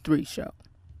RH3 Show.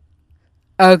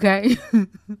 Okay.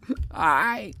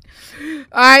 Alright.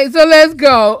 Alright, so let's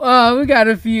go. We got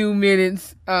a few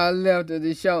minutes left of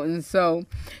the show. And so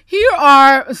here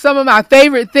are some of my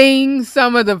favorite things,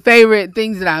 some of the favorite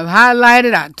things that I've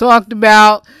highlighted, I talked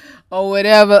about, or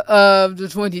whatever of the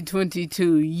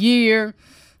 2022 year.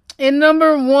 And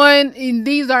number one, and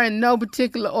these are in no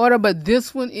particular order, but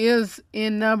this one is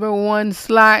in number one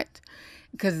slot.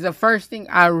 Because the first thing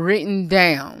I written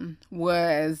down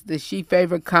was the She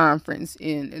Favorite Conference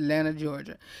in Atlanta,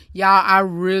 Georgia. Y'all, I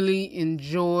really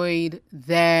enjoyed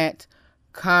that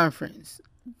conference.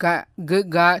 Good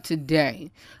God, today.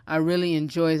 I really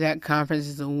enjoyed that conference.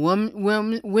 It's a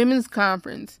women's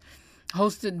conference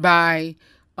hosted by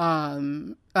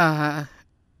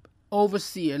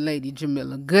overseer Lady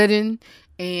Jamila Gooden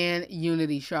and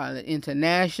Unity Charlotte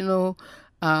International.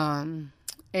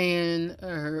 And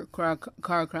her Car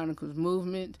Chronicles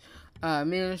Movement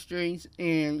Ministries.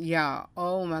 And y'all,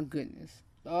 oh my goodness.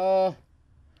 Oh,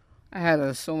 I had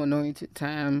a so anointed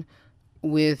time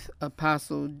with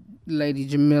Apostle Lady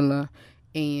Jamila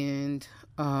and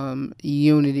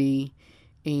Unity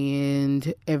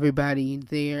and everybody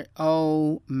there.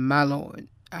 Oh my Lord.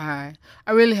 I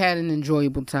really had an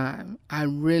enjoyable time. I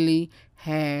really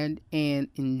had an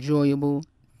enjoyable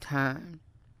time.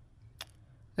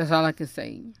 That's all I can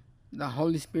say. The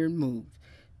Holy Spirit moved.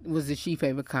 It was the She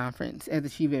Favorite Conference, at the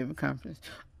She Favorite Conference.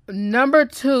 Number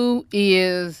two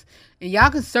is, and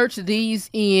y'all can search these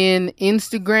in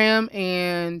Instagram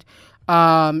and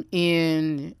on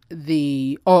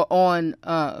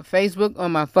Facebook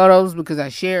on my photos because I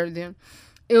shared them.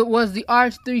 It was the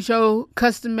RH3 Show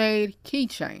custom made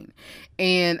keychain,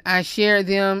 and I shared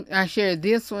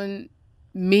this one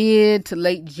mid to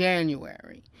late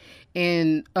January,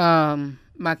 and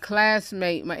my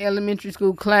classmate, my elementary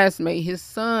school classmate, his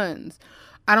sons,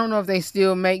 I don't know if they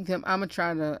still make them. I'm going to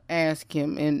try to ask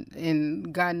him,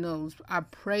 and God knows, I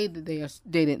pray that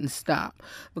they didn't stop,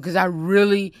 because I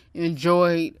really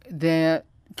enjoyed that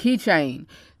keychain.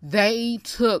 They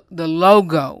took the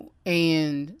logo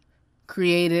and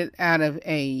created out of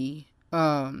a,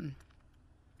 I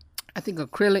think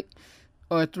acrylic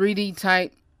or 3D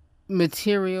type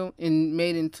material and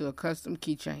made into a custom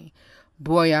keychain.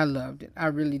 Boy, I loved it. I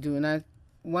really do. And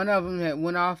one of them had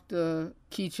went off the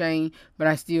keychain, but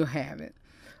I still have it.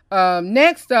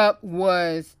 Next up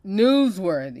was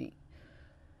Newsworthy.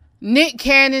 Nick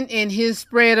Cannon and his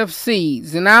spread of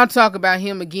seeds. And I'll talk about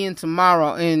him again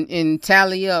tomorrow and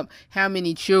tally up how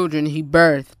many children he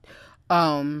birthed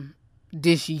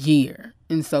this year.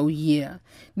 And so, yeah.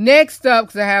 Next up,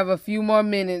 because I have a few more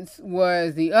minutes,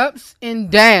 was the ups and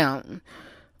downs.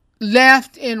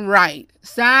 Left and right,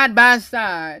 side by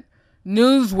side,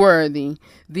 Newsworthy,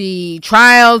 the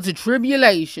trials, the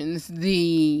tribulations,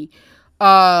 the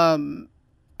the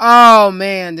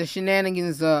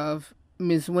shenanigans of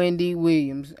Miss Wendy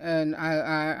Williams. And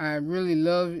I really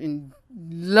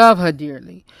love her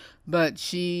dearly, but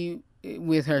she,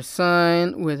 with her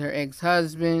son, with her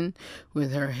ex-husband,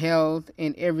 with her health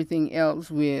and everything else,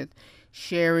 with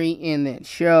Sherry in that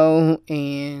show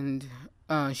and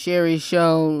Sherry's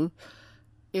show,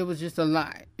 it was just a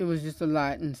lot.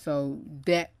 And so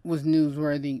that was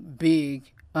Newsworthy big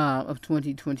of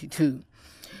 2022.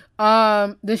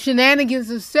 The shenanigans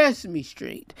of Sesame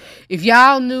Street. If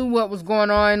y'all knew what was going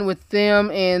on with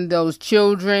them and those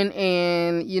children,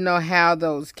 and you know how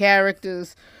those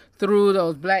characters threw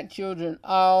those black children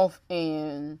off,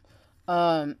 and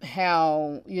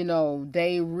how, you know,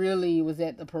 they really was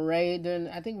at the parade during,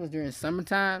 I think it was during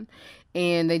summertime,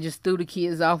 and they just threw the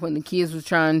kids off when the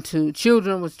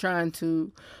children was trying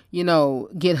to, you know,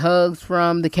 get hugs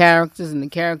from the characters, and the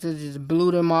characters just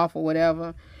blew them off or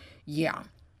whatever. Yeah.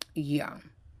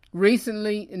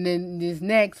 Recently, and then this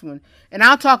next one, and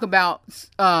I'll talk about,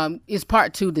 it's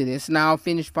part 2 to this, and I'll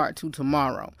finish part 2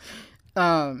 tomorrow.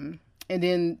 And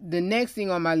then the next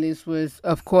thing on my list was,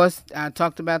 of course, I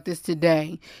talked about this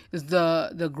today, is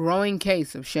the growing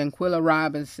case of Shanquilla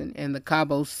Robinson and the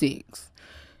Cabo Six.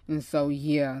 And so,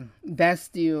 yeah, that's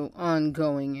still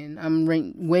ongoing, and I'm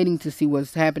waiting to see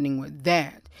what's happening with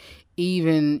that.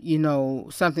 Even, you know,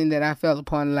 something that I fell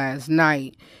upon last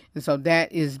night. And so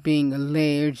that is being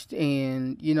alleged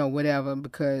and, you know, whatever,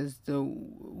 because the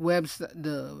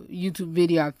YouTube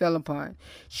video I fell upon,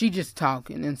 she just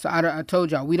talking. And so I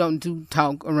told y'all, we don't do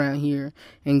talk around here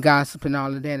and gossip and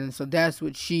all of that. And so that's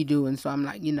what she do. And so I'm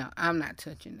like, you know, I'm not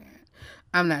touching that.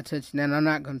 I'm not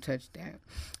going to touch that.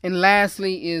 And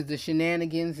lastly is the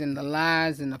shenanigans and the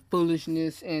lies and the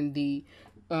foolishness and the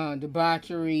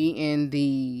debauchery and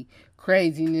the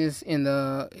craziness and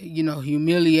the,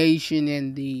 humiliation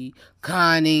and the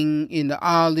conning and the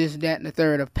all this, that, and the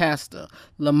third of Pastor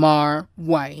Lamar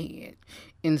Whitehead.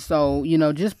 And so,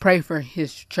 just pray for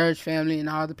his church family and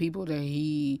all the people that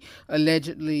he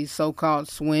allegedly so-called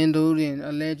swindled and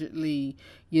allegedly,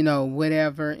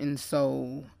 whatever. And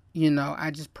so,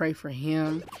 I just pray for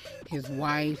him, his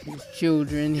wife, his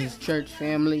children, his church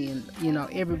family, and,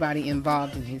 everybody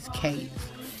involved in his case.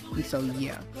 And so,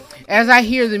 yeah. As I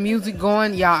hear the music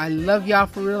going, y'all, I love y'all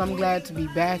for real. I'm glad to be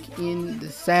back in the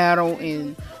saddle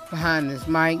and behind this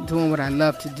mic doing what I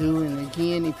love to do. And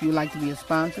again, if you'd like to be a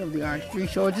sponsor of the RH3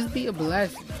 show, just be a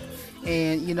blessing.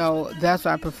 And, that's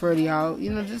what I prefer to y'all,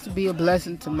 just to be a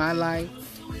blessing to my life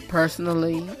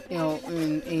personally,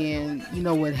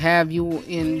 and what have you,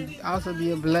 and also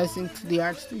be a blessing to the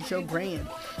RH3 show brand.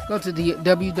 Go to the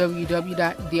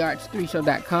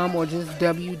www.therh3show.com or just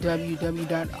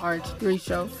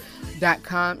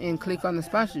www.rh3show.com and click on the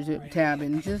sponsorship tab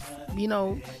and just,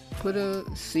 put a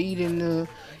seed in the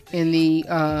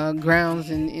grounds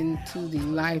and into the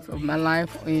life of my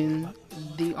life in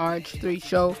the RH3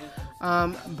 show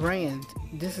brand.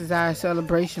 This is our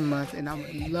celebration month, and I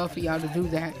would love for y'all to do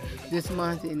that this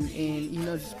month, and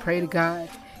just pray to God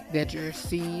that your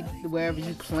seed, wherever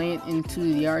you plant into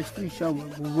the RH3 show, will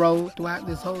grow throughout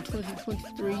this whole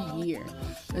 2023 year.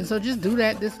 And so just do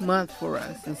that this month for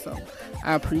us. And so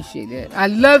I appreciate it. I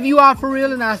love you all for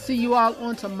real, and I'll see you all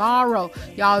on tomorrow.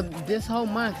 Y'all, this whole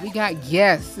month we got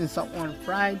guests. And so on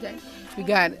Friday we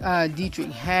got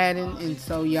Dietrich Haddon. And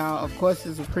so y'all, of course,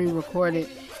 it's a pre-recorded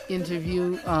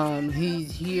interview.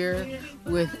 He's here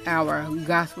with our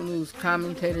gospel news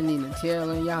commentator Nina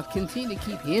Taylor. Y'all continue to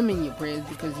keep him in your prayers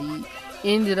because he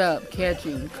ended up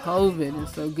catching COVID, and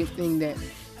so good thing that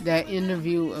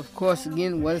interview, of course,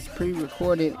 again, was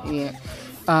pre-recorded, and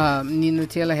Nina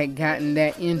Taylor had gotten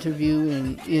that interview,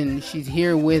 and she's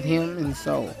here with him, and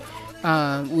so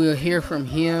we'll hear from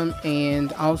him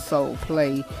and also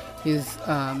play his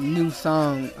new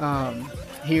song,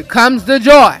 Here Comes the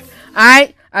Joy. All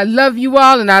right, I love you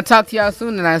all, and I'll talk to y'all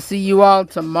soon, and I'll see you all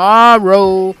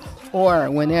tomorrow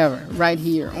or whenever, right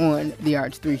here on the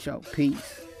RH3 show.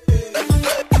 Peace.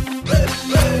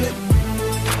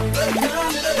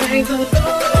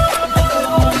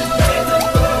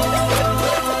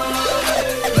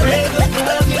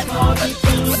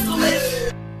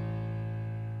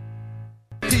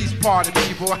 Peace party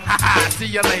people. See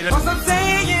you later. I'm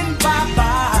saying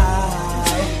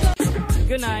bye-bye.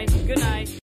 Good night. Good night.